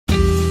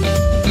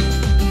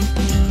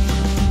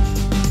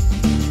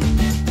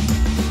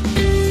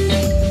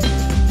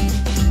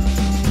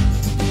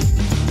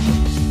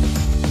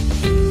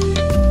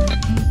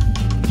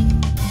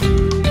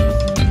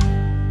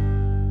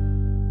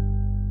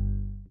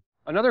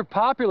Another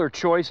popular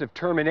choice of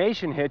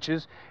termination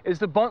hitches is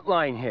the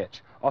buntline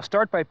hitch. I'll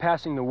start by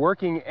passing the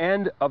working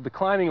end of the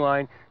climbing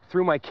line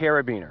through my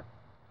carabiner.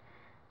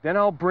 Then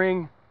I'll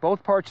bring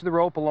both parts of the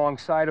rope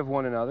alongside of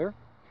one another,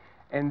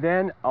 and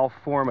then I'll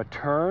form a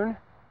turn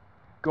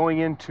going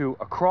into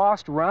a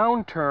crossed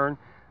round turn.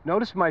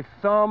 Notice my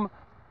thumb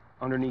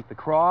underneath the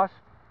cross.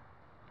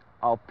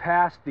 I'll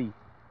pass the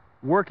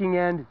working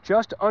end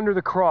just under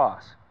the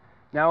cross.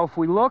 Now if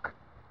we look,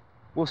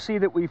 we'll see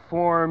that we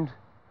formed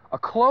a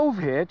clove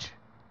hitch,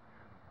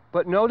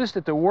 but notice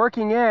that the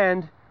working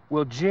end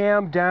will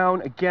jam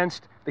down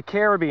against the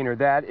carabiner.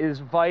 That is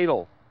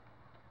vital,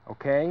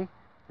 okay?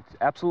 It's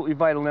absolutely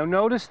vital. Now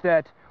notice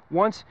that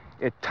once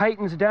it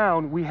tightens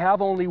down, we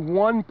have only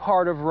one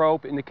part of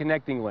rope in the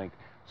connecting link.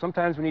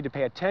 Sometimes we need to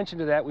pay attention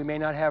to that. We may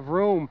not have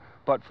room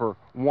but for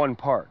one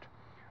part,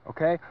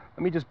 okay? Let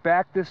me just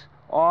back this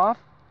off.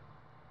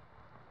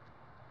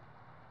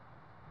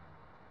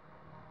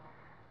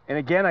 And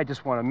again, I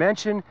just want to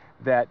mention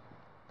that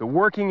the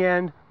working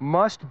end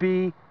must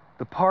be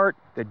the part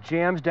that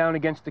jams down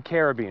against the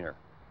carabiner.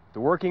 The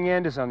working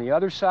end is on the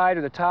other side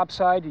or the top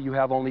side. You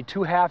have only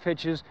 2 half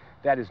hitches.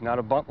 That is not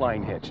a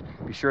buntline hitch.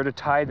 Be sure to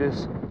tie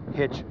this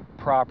hitch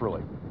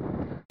properly.